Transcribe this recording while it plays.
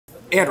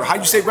Andrew, how'd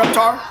you say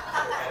reptar?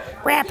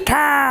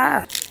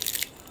 Reptar.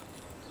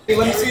 Hey,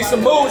 let me see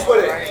some moves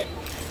with it.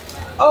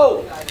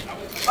 Oh.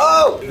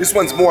 This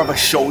one's more of a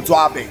show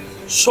dropping.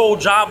 Show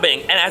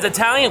jobbing, and as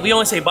Italian, we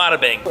only say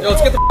bada bing. Yo,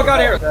 let's get the fuck out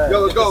of here.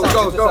 Yo, let's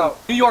go.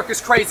 New York is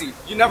crazy.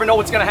 You never know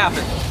what's gonna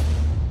happen.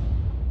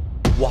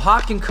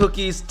 Oaxacan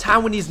cookies,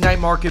 Taiwanese night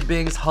market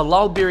bings,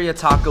 halal birria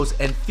tacos,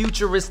 and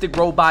futuristic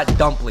robot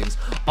dumplings.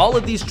 All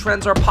of these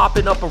trends are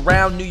popping up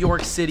around New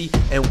York City,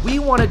 and we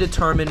want to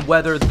determine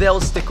whether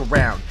they'll stick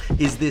around.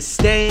 Is this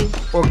staying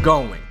or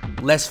going?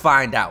 Let's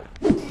find out.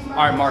 All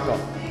right, Marco,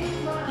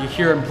 you're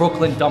here in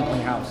Brooklyn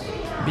Dumpling House.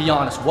 Be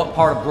honest, what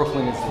part of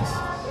Brooklyn is this?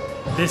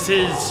 This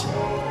is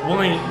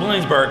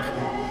Williamsburg.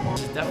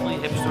 This is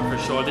definitely hipster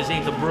for sure. This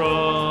ain't the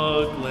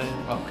Brooklyn.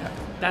 Okay.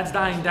 That's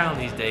dying down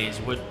these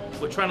days. We're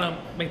trying to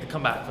make the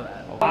comeback for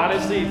that.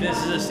 Honestly, this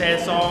is a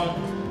sad song.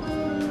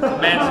 The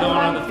man's going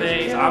on the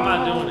face. I'm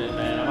not doing it,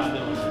 man. I'm not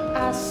doing it.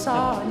 I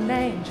saw an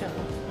angel.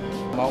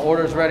 My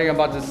order's ready. I'm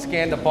about to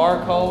scan the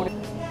barcode.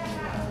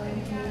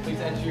 Please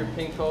enter your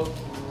PIN code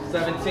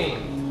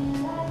 17.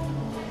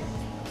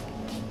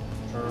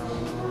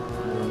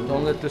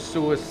 Don't let the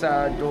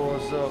suicide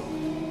doors up.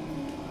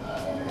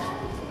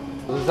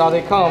 This is how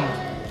they come.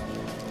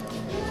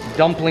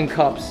 Dumpling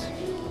cups.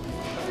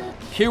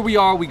 Here we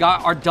are, we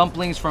got our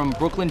dumplings from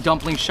Brooklyn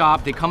Dumpling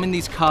Shop. They come in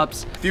these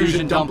cups.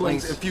 Fusion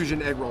dumplings and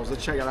fusion egg rolls.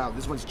 Let's check it out.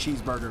 This one's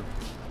cheeseburger.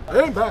 It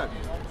ain't bad.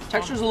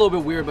 Texture's a little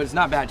bit weird, but it's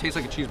not bad. It tastes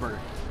like a cheeseburger.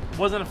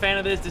 Wasn't a fan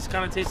of this. This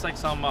kind of tastes like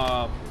some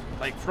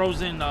like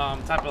frozen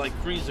type of like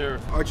freezer.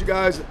 All right, you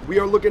guys, we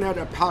are looking at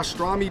a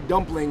pastrami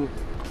dumpling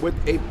with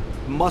a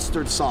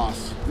mustard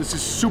sauce. This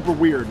is super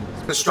weird.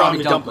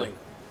 Pastrami dumpling.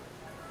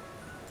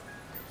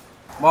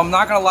 Well, I'm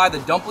not gonna lie, the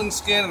dumpling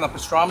skin and the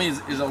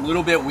pastrami is a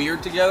little bit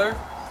weird together,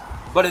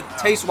 but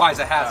taste-wise,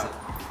 it has it.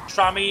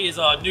 Pastrami is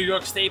a New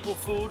York staple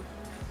food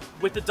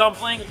with the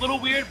dumpling. A little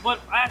weird,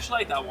 but I actually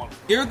like that one.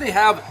 Here they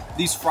have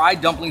these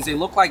fried dumplings. They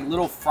look like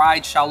little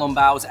fried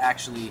xiaolongbao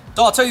actually.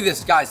 So I'll tell you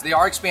this, guys, they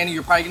are expanding.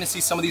 You're probably gonna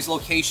see some of these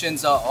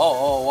locations. Watch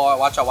out,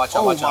 watch out, watch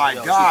out. Oh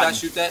my God.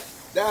 Shoot that.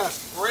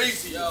 That's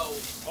crazy. Yo.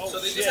 Oh, so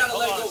they shit. just had to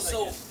let it go.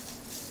 Hold on a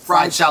So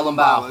fried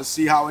xiaolongbao. Let's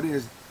see how it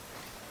is.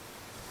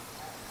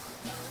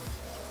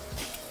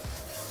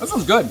 This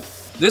one's good.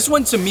 This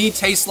one to me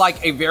tastes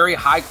like a very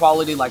high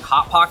quality, like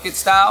Hot Pocket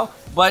style,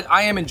 but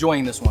I am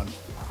enjoying this one.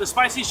 The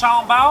spicy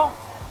xiaolongbao,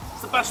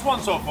 it's the best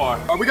one so far.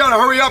 We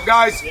gotta hurry up,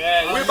 guys.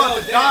 Yeah, We're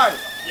about to die.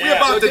 Yeah. We're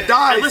about to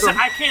die. Hey, listen,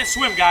 I can't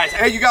swim, guys.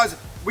 Hey, you guys,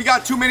 we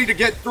got too many to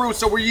get through,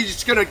 so we're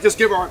just gonna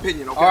give our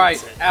opinion, okay? All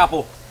right,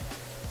 Apple.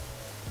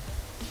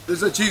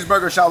 This is a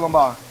cheeseburger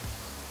xiaolongbao.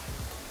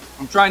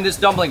 I'm trying this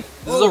dumpling.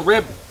 This is a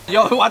rib.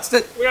 Yo, watch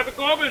it. We have the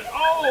garbage.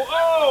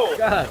 Oh.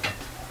 God.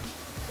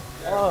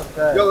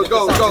 Okay. Yo, let's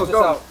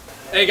go.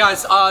 Hey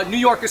guys, New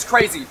York is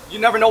crazy. You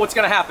never know what's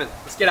gonna happen.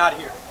 Let's get out of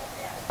here.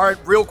 All right,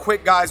 real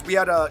quick, guys. We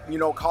had to,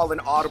 call an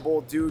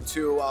audible due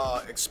to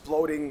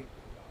exploding,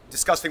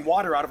 disgusting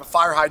water out of a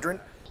fire hydrant.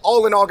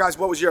 All in all, guys,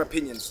 what was your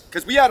opinions?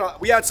 Because we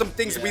had some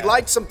things that we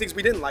liked, some things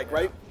we didn't like,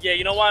 right? Yeah,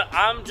 you know what?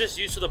 I'm just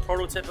used to the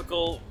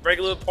prototypical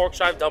regular pork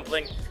chive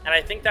dumpling, and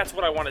I think that's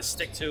what I want to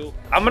stick to.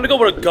 I'm gonna go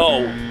with a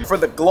go. For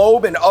the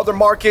globe and other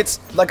markets,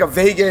 like a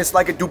Vegas,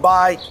 like a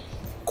Dubai,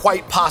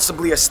 quite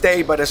possibly a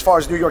stay, but as far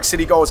as New York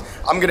City goes,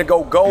 I'm gonna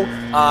go.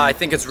 I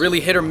think it's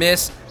really hit or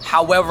miss.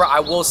 However,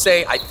 I will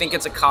say, I think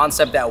it's a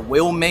concept that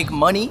will make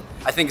money.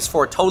 I think it's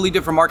for a totally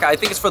different market. I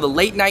think it's for the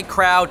late night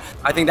crowd.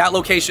 I think that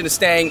location is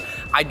staying.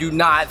 I do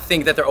not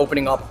think that they're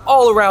opening up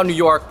all around New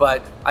York,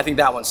 but I think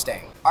that one's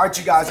staying. All right,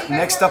 you guys,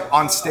 next up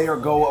on Stay or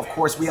Go, of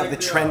course, we have the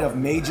trend of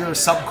major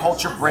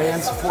subculture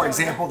brands. For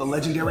example, the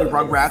legendary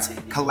Rugrats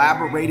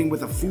collaborating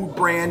with a food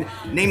brand,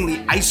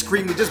 namely ice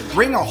cream, to just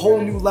bring a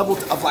whole new level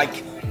of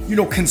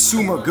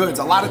consumer goods.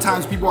 A lot of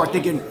times people are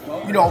thinking,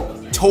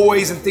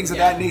 toys and things of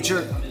that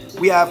nature.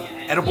 We have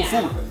edible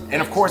food.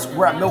 And of course,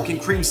 we're at Milk and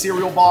Cream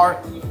Cereal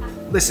Bar.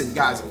 Listen,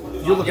 guys,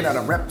 you're looking at a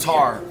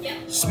Reptar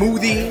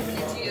smoothie,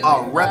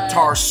 a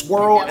Reptar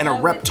swirl, and a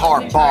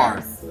Reptar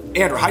bar.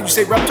 Andrew, how'd you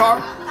say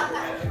Reptar?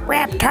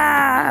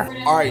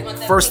 Reptar. All right,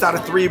 first out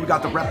of 3, we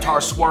got the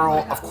Reptar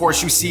swirl. Of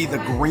course, you see the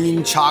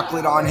green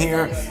chocolate on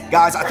here.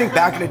 Guys, I think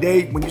back in the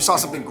day, when you saw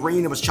something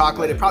green, it was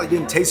chocolate, it probably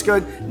didn't taste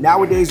good.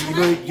 Nowadays,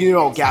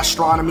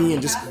 gastronomy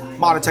and just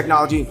modern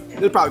technology,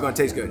 it's probably gonna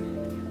taste good.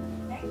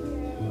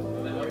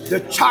 The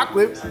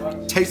chocolate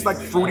tastes like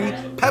Fruity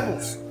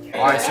Pebbles.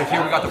 All right, so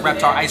here we got the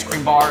Reptar ice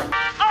cream bar.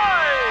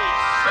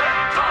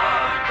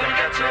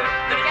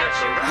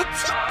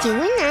 What's he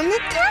doing on the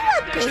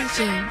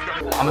television?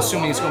 I'm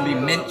assuming it's gonna be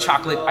mint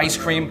chocolate ice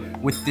cream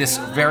with this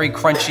very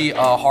crunchy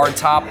hard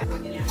top.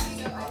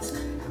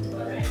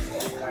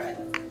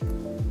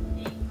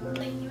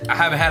 I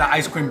haven't had an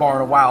ice cream bar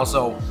in a while,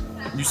 so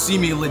you see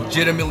me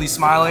legitimately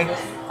smiling.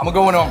 I'm gonna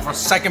go in on for a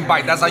second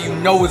bite. That's how you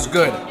know it's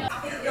good.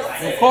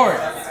 Of course,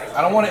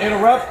 I don't want to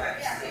interrupt.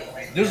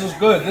 This is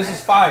good. This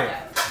is fire.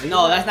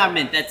 No, that's not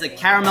mint. That's a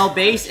caramel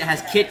base. It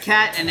has Kit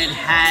Kat and it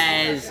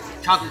has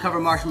chocolate covered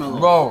marshmallow.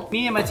 Bro.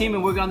 Me and my team have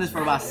been working on this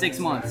for about 6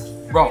 months.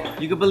 Bro.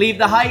 You can believe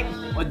the hype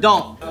or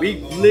don't.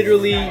 We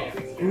literally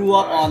grew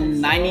up on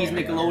 90s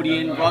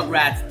Nickelodeon,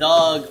 Rugrats,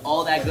 Doug,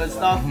 all that good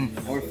stuff. And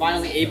we're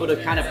finally able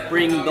to kind of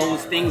bring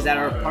those things that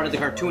are part of the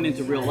cartoon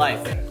into real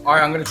life. All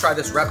right, I'm gonna try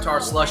this Reptar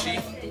slushy.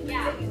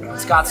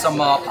 It's got some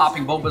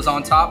popping bobas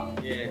on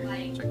top. Yeah.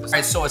 All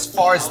right, so as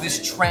far as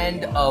this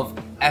trend of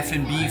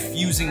F&B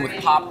fusing with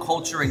pop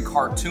culture and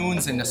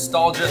cartoons and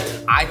nostalgia,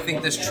 I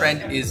think this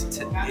trend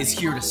is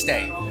here to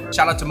stay.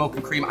 Shout out to Milk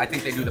and Cream. I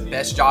think they do the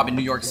best job in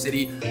New York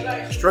City.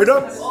 Straight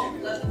up,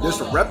 this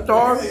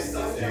Reptar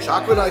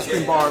chocolate ice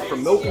cream bar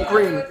from Milk and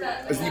Cream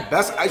is the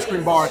best ice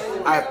cream bar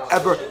I've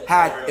ever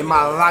had in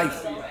my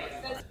life.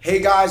 Hey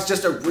guys,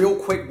 just a real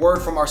quick word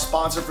from our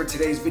sponsor for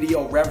today's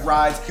video, Rev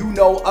Rides. You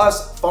know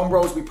us, Fung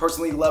Bros, we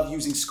personally love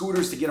using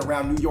scooters to get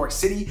around New York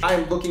City. I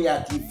am looking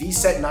at the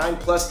VSET 9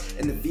 Plus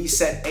and the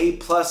VSET 8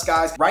 Plus,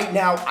 guys. Right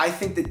now, I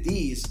think that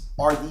these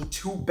are the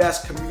two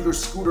best commuter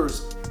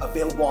scooters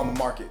available on the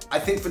market. I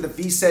think for the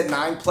VSET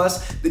 9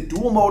 Plus, the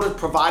dual motors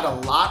provide a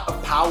lot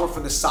of power for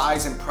the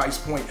size and price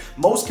point.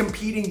 Most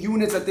competing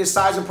units at this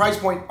size and price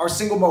point are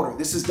single motor.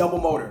 This is double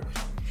motor.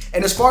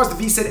 And as far as the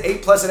VSET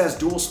 8 Plus, it has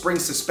dual spring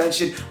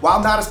suspension.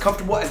 While not as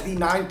comfortable as the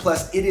 9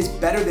 Plus, it is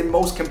better than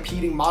most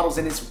competing models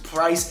in its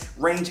price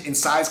range and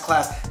size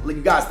class. Look,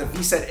 you guys, the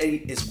VSET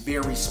 8 is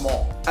very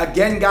small.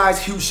 Again,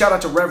 guys, huge shout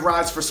out to Rev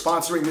Rides for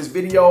sponsoring this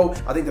video.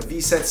 I think the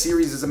VSET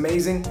series is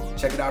amazing.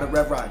 Check it out at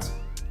Rev Rides.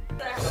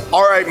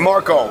 All right,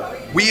 Marco,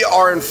 we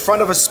are in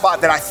front of a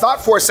spot that I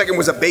thought for a second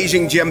was a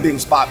Beijing Jianbing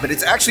spot, but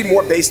it's actually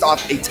more based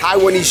off a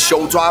Taiwanese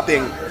show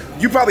dropping.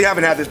 You probably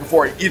haven't had this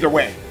before either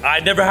way. I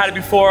never had it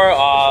before.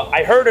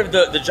 I heard of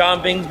the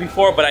John Bings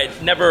before, but I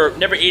never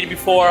ate it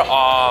before.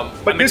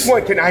 But this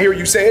one, can I hear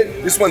you say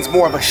it? This one's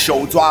more of a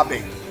show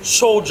dropping.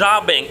 Show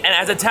jobbing. And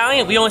as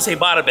Italian, we only say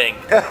bada bing.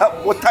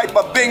 What type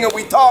of bing are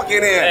we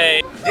talking here?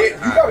 Hey.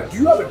 Yeah, do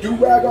you have a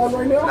do-rag on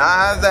right now? Nah,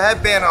 I have the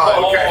headband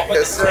on. Okay.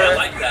 Yes, sir. I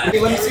like that. Hey,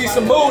 let me see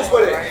some moves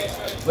with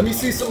it. Let me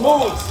see some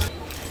moves.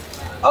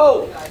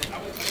 Oh.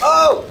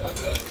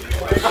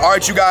 All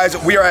right, you guys,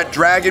 we are at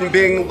Dragon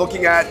Bing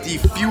looking at the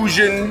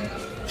fusion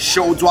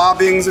show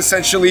droppings,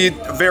 essentially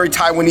very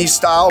Taiwanese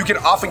style. You can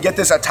often get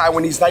this at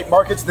Taiwanese night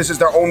markets. This is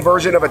their own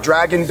version of a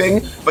Dragon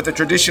Bing, but the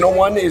traditional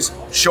one is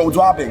show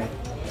dropping.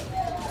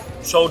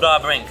 Show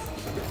jobbing.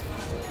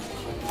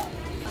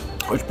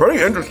 It's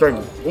pretty interesting.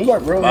 This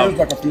like really is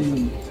like a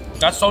fusion.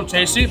 That's so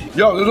tasty.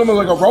 Yo, this is almost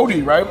like a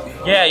roti, right?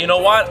 Yeah, you know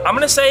what? I'm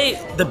gonna say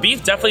the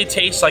beef definitely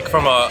tastes like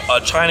from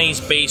a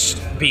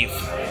Chinese-based beef,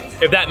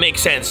 if that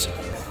makes sense.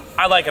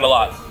 I like it a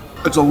lot.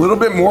 It's a little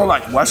bit more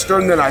like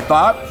Western than I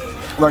thought,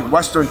 like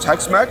Western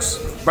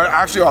Tex-Mex, but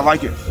actually I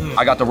like it.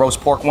 I got the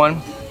roast pork one.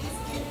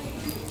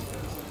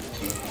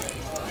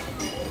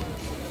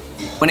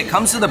 When it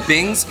comes to the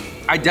Bings,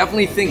 I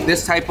definitely think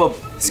this type of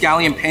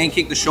scallion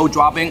pancake, the show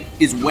dropping,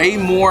 is way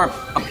more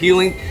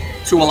appealing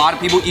to a lot of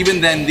people,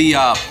 even than the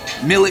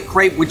millet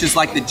crepe, which is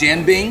like the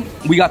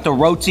Jianbing. We got the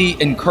roti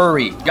and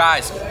curry.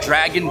 Guys,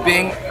 Dragon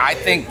Bing, I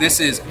think this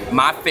is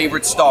my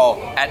favorite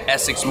stall at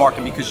Essex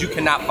Market because you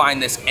cannot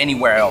find this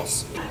anywhere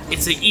else.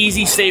 It's an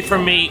easy stay for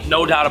me,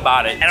 no doubt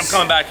about it. And I'm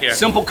coming back here.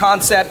 Simple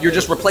concept, you're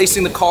just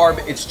replacing the carb.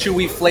 It's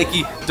chewy,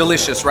 flaky,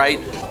 delicious, right?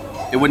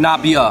 It would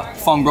not be a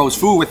Fung Bros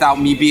food without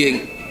me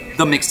being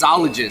the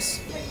mixologist.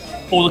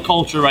 Pull the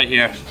culture right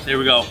here. There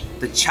we go.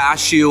 The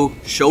chashu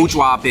show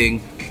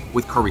dropping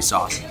with curry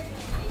sauce.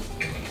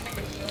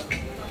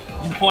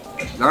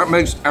 That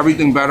makes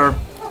everything better.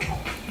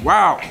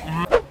 Wow.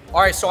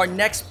 All right, so our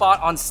next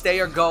spot on Stay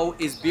or Go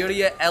is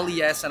Birria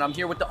LES, and I'm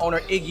here with the owner,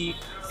 Iggy.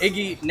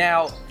 Iggy,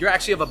 now, you're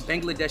actually of a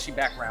Bangladeshi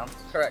background.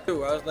 Correct. I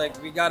was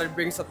like, we gotta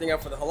bring something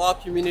up for the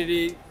halal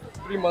community.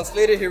 3 months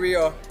later, here we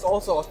are. It's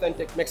also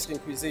authentic Mexican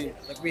cuisine.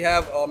 Like, we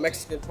have a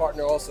Mexican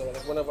partner also.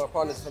 Like, one of our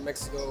partners from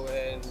Mexico,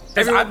 and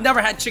I've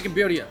never had chicken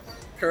birria.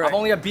 Correct. I've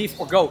only had beef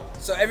or goat.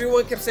 So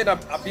everyone kept saying our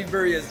beef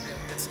birria is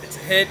it's a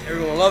hit.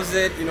 Everyone loves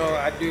it. You know,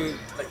 I do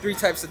like 3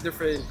 types of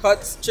different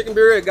cuts. Chicken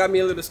birria got me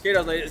a little scared. I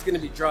was like, it's gonna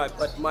be dry.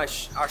 But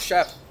our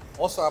chef,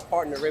 also our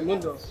partner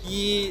Raimundo,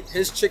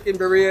 his chicken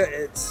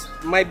birria,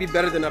 might be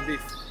better than our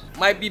beef.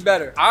 Might be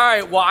better. All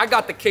right, well, I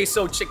got the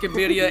queso chicken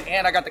birria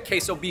and I got the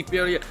queso beef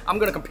birria. I'm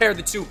gonna compare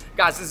the two.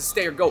 Guys, this is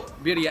Stay or Go,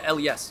 Birria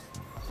LES.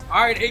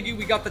 All right, Iggy,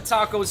 we got the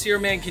tacos here,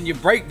 man. Can you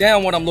break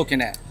down what I'm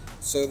looking at?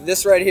 So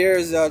this right here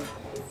is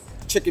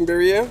chicken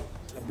birria,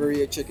 a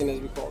birria chicken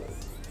as we call it.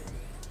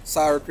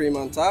 Sour cream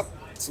on top,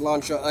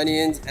 cilantro,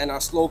 onions, and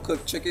our slow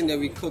cooked chicken that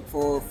we cook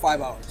for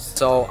 5 hours.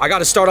 So I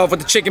gotta start off with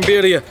the chicken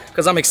birria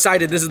because I'm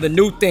excited. This is the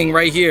new thing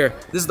right here.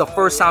 This is the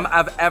first time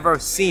I've ever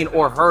seen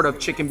or heard of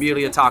chicken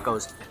birria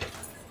tacos.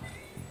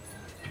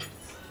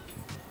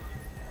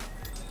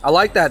 I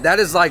like that. That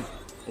is like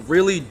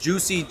really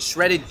juicy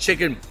shredded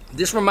chicken.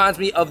 This reminds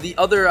me of the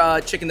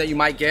other chicken that you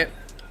might get,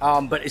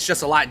 but it's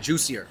just a lot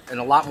juicier and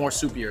a lot more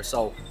soupier.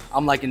 So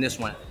I'm liking this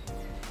one.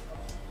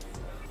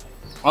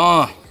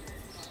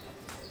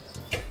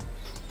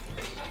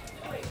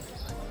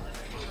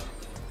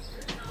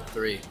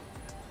 3,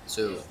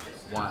 2,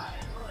 1.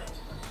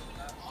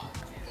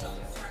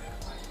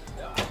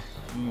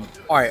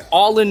 All right,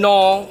 all in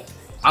all,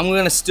 I'm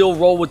gonna still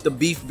roll with the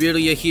beef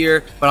birria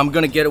here, but I'm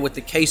gonna get it with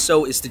the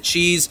queso. It's the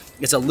cheese.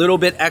 It's a little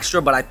bit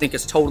extra, but I think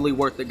it's totally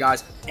worth it,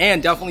 guys.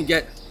 And definitely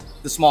get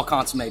the small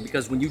consomme,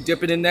 because when you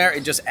dip it in there,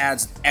 it just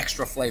adds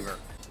extra flavor.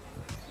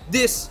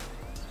 This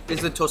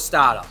is the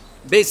tostada.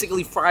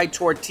 Basically fried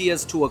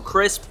tortillas to a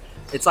crisp.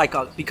 It's like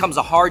becomes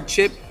a hard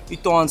chip. You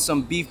throw on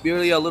some beef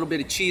birria, a little bit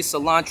of cheese,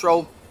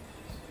 cilantro.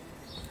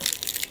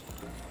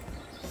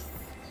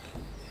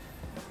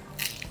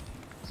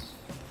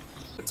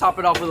 Top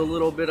it off with a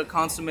little bit of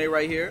consomme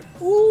right here.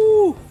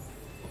 Ooh.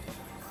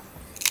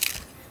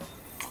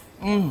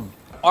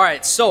 All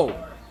right, so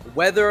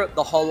whether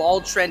the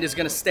halal trend is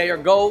gonna stay or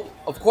go,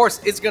 of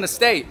course it's gonna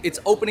stay. It's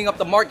opening up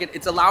the market.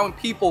 It's allowing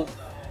people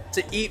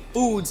to eat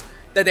foods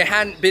that they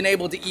hadn't been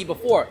able to eat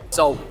before.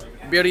 So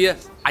birria,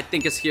 I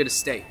think it's here to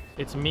stay.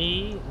 It's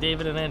me,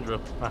 David, and Andrew.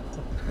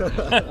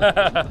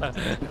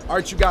 All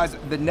right, you guys,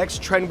 the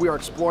next trend we are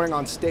exploring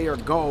on Stay or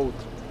Go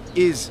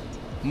is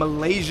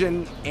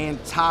Malaysian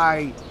and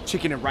Thai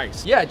chicken and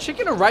rice. Yeah,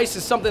 chicken and rice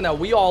is something that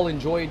we all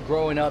enjoyed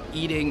growing up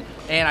eating,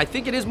 and I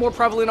think it is more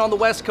prevalent on the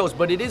West Coast,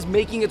 but it is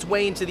making its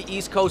way into the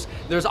East Coast.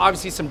 There's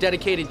obviously some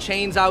dedicated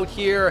chains out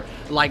here,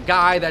 like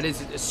Guy that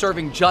is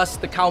serving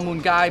just the Khao Mun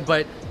Gai,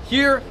 but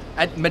here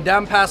at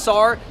Medan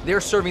Pasar,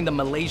 they're serving the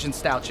Malaysian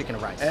style chicken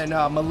and rice. And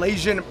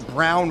Malaysian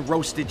brown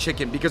roasted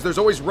chicken, because there's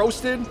always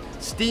roasted,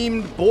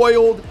 steamed,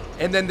 boiled,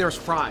 and then there's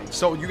fried.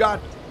 So you got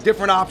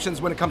different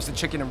options when it comes to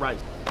chicken and rice.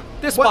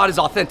 This spot is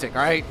authentic,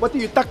 all right? What are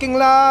you tucking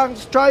lang?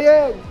 Let's try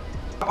it.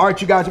 All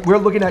right, you guys, we're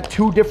looking at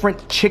two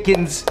different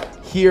chickens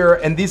here,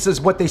 and this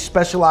is what they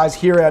specialize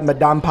here at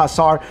Medan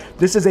Pasar.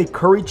 This is a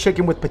curry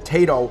chicken with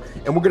potato,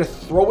 and we're gonna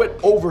throw it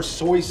over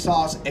soy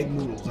sauce egg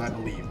noodles, I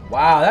believe.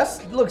 Wow,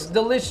 that looks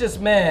delicious,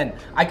 man.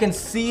 I can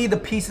see the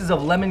pieces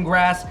of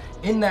lemongrass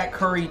in that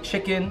curry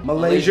chicken.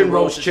 Malaysian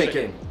roast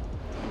chicken.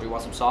 Do you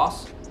want some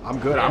sauce? I'm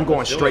good. Yeah, I'm going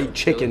let's do straight it.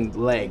 chicken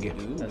leg.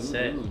 That's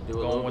it.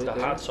 Going with the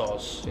hot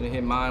sauce. Gonna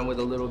hit mine with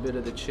a little bit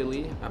of the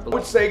chili. I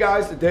would say,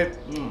 guys, that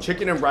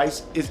chicken and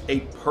rice is a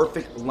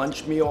perfect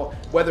lunch meal,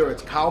 whether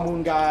it's Khao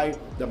Mun Gai,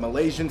 the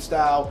Malaysian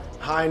style,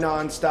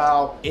 Hainan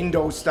style,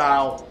 Indo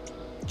style.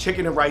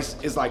 Chicken and rice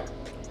is like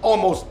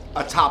almost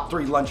a top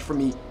 3 lunch for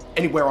me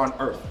anywhere on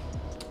earth.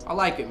 I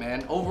like it,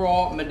 man.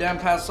 Overall, Medan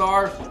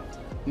Pasar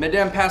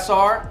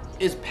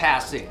is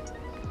passing.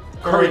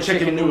 Curry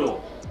chicken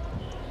noodle.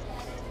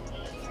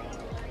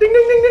 Ding,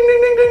 ding, ding, ding,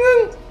 ding, ding,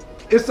 ding, ding.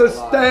 It's a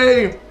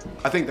stay.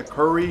 I think the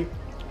curry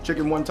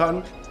chicken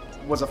wonton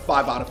was a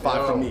 5 out of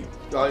 5 for me.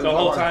 The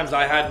whole times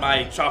I had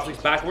my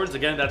chopsticks backwards.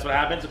 Again, that's what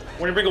happens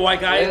when you bring a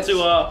white guy into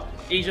a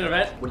Asian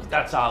event.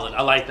 That's solid.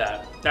 I like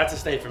that. That's a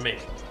stay for me.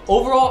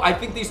 Overall, I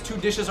think these two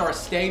dishes are a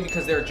stay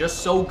because they're just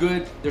so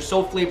good, they're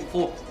so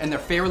flavorful, and they're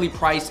fairly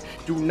priced.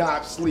 Do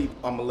not sleep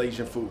on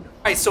Malaysian food.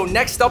 All right, so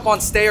next up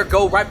on Stay or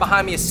Go, right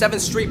behind me is 7th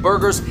Street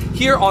Burgers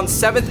here on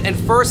 7th and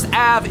 1st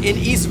Ave in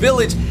East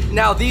Village.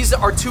 Now, these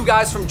are two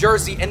guys from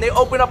Jersey, and they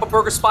opened up a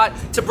burger spot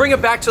to bring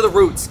it back to the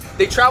roots.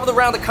 They traveled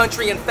around the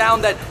country and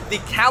found that the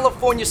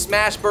California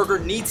Smash Burger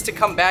needs to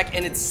come back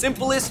in its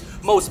simplest,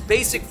 most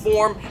basic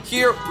form.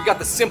 Here, we got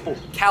the simple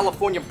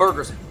California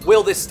burgers.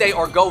 Will this stay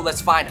or go?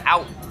 Let's find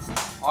out.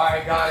 All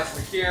right, guys,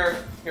 we're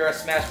here at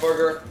Smash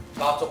Burger,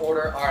 about to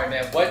order. All right,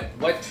 man,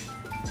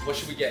 what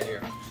should we get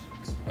here?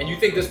 And you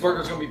think this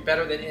burger is gonna be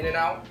better than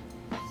In-N-Out?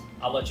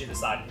 I'll let you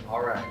decide.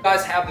 All right. You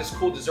guys have this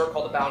cool dessert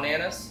called the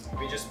Bananas.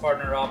 We just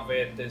partnered up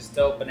with this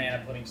dope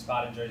banana pudding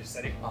spot in Jersey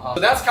City. So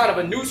that's kind of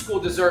a new school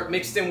dessert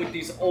mixed in with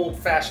these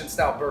old-fashioned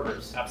style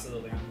burgers.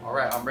 Absolutely. All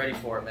right, I'm ready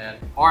for it, man.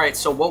 All right,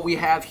 so what we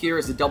have here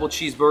is a double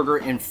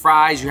cheeseburger and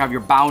fries. You have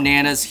your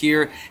Bananas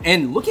here.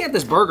 And looking at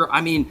this burger,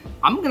 I mean,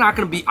 I'm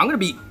gonna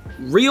be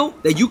real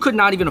that you could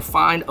not even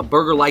find a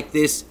burger like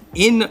this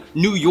in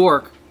New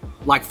York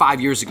like 5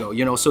 years ago,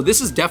 you know? So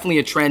this is definitely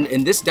a trend,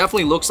 and this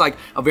definitely looks like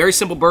a very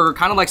simple burger,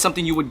 kind of like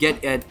something you would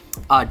get at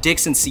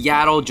Dick's in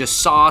Seattle,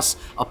 just sauce,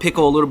 a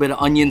pickle, a little bit of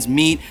onions,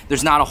 meat.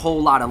 There's not a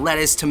whole lot of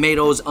lettuce,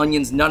 tomatoes,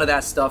 onions, none of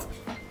that stuff.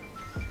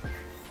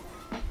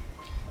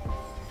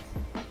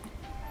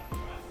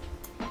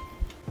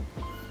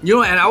 You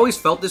know, and I always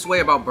felt this way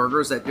about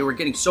burgers, that they were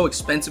getting so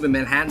expensive in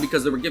Manhattan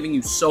because they were giving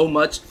you so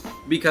much,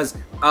 because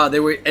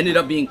they ended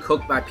up being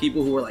cooked by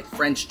people who were like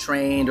French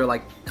trained or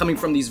like coming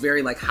from these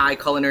very like high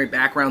culinary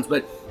backgrounds.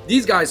 But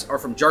these guys are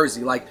from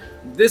Jersey. Like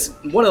this,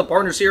 one of the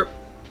partners here,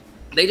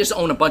 they just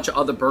own a bunch of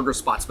other burger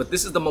spots, but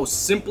this is the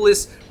most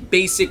simplest,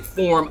 basic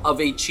form of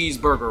a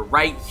cheeseburger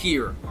right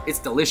here. It's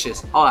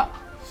delicious.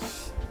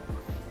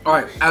 All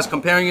right, as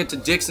comparing it to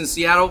Dick's in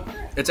Seattle,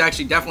 it's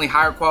actually definitely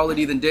higher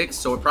quality than Dick's,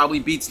 so it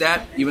probably beats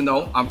that, even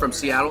though I'm from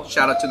Seattle.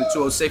 Shout out to the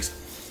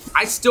 206.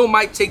 I still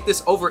might take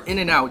this over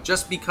In-N-Out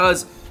just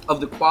because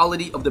of the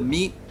quality of the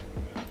meat.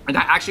 And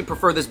I actually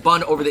prefer this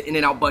bun over the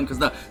In-N-Out bun because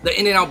the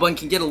In-N-Out bun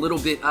can get a little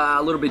bit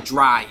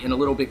dry and a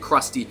little bit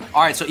crusty.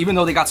 All right, so even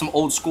though they got some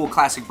old school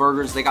classic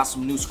burgers, they got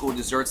some new school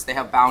desserts. They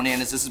have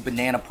Bananas. This is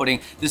banana pudding.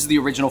 This is the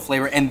original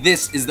flavor, and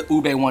this is the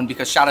ube one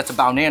because shout out to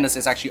Bananas,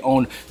 it's actually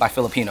owned by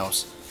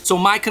Filipinos. So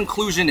my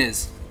conclusion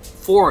is,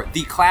 for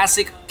the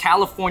classic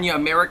California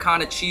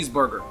Americana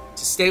cheeseburger,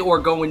 to stay or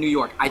go in New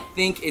York. I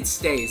think it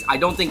stays. I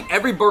don't think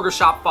every burger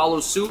shop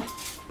follows suit,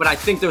 but I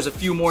think there's a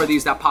few more of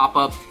these that pop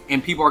up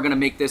and people are gonna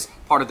make this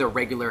part of their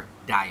regular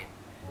diet.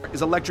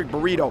 Is Electric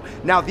Burrito.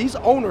 Now these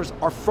owners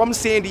are from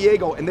San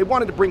Diego and they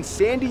wanted to bring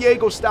San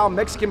Diego style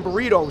Mexican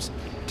burritos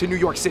to New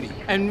York City.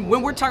 And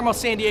when we're talking about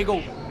San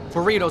Diego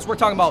burritos, we're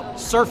talking about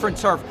surf and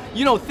turf.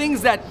 You know,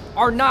 things that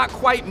are not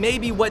quite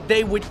maybe what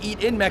they would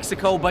eat in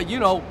Mexico, but you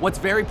know, what's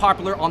very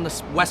popular on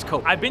the West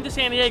Coast. I've been to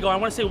San Diego. I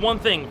want to say one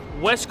thing.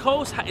 West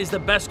Coast is the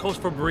best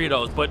coast for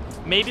burritos, but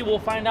maybe we'll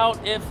find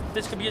out if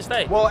this could be a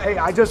stay. Well, hey,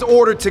 I just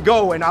ordered to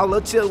go and I'll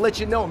let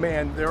you know,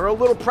 man, they're a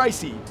little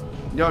pricey.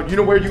 You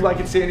know where you like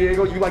in San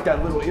Diego? You like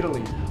that Little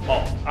Italy.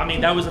 Oh, I mean,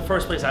 that was the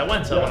first place I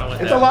went to when I went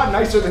there. It's a lot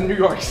nicer than New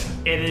York's.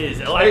 It is,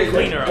 a lot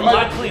cleaner, a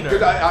lot cleaner.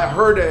 Because I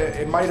heard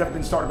it might have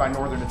been started by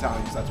Northern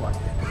Italians, that's why.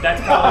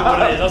 That's probably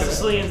what it is. Those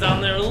Sicilians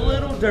down there are a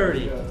little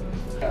dirty.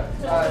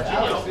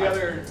 Alex, the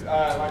other,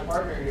 my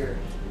partner here,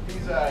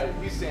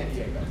 he's San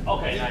Diego.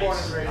 Okay, he's nice. born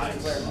and raised Nice.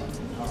 in Claremont.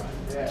 All right.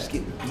 Yeah. Just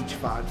getting the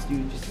beach vibes,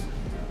 dude. Just...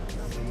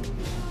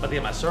 About to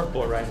get my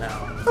surfboard right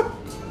now.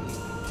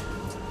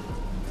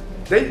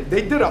 They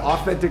did an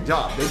authentic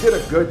job. They did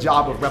a good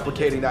job of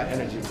replicating that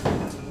energy.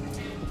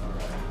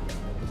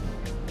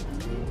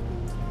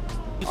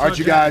 All right,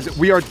 you guys,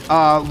 we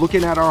are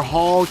looking at our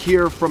haul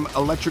here from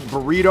Electric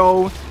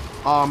Burrito.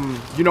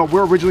 You know,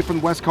 we're originally from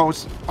the West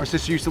Coast. Our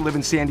sister used to live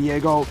in San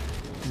Diego.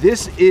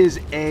 This is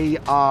a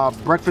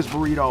breakfast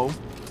burrito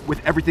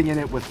with everything in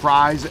it, with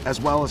fries, as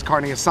well as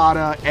carne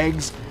asada,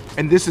 eggs,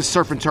 and this is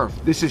surf and turf.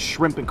 This is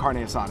shrimp and carne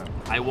asada.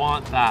 I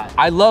want that.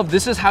 I love,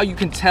 this is how you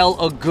can tell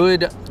a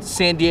good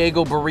San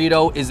Diego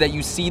burrito, is that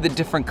you see the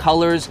different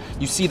colors.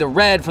 You see the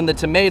red from the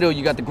tomato,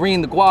 you got the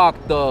green, the guac,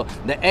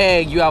 the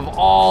egg, you have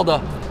all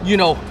the, you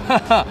know,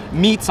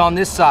 meats on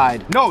this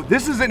side. No,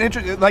 this is an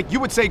interesting, like you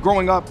would say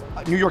growing up,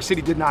 New York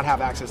City did not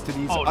have access to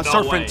these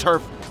surf and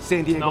turf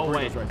San Diego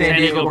burritos. Right? San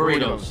Diego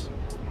burritos.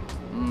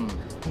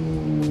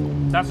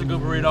 That's a good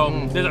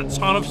burrito. There's a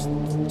ton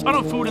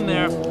of food in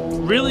there.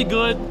 Really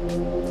good.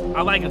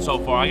 I like it so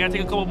far. I gotta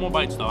take a couple more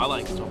bites though. I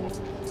like it so far.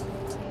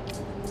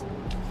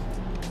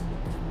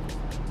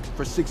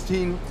 For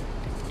 $16,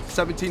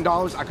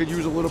 $17, I could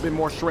use a little bit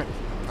more shrimp.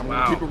 I'm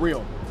gonna keep it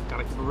real.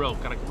 Gotta keep it real.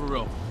 Gotta keep it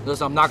real.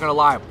 Listen, I'm not gonna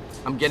lie.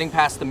 I'm getting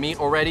past the meat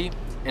already,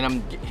 and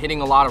I'm hitting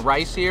a lot of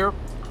rice here.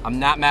 I'm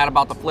not mad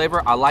about the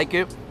flavor. I like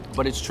it,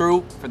 but it's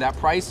true, for that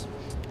price,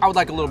 I would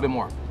like a little bit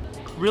more.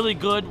 Really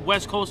good.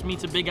 West Coast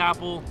meets a Big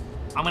Apple.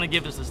 I'm gonna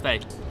give this a stay.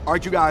 All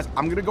right, you guys,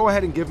 I'm gonna go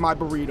ahead and give my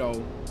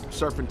burrito,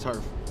 surf and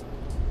turf,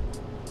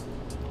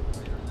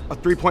 a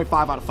 3.5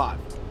 out of 5.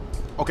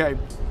 Okay,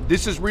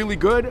 this is really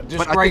good.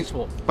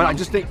 Disgraceful. But I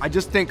just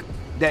think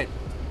that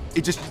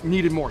it just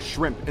needed more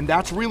shrimp, and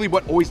that's really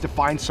what always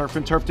defines surf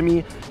and turf to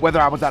me. Whether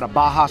I was at a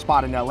Baja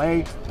spot in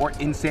LA or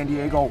in San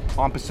Diego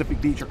on Pacific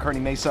Beach or Kearny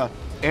Mesa.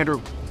 Andrew,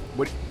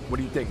 what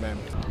do you think, man?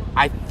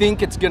 I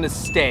think it's gonna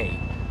stay,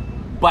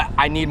 but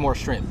I need more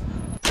shrimp.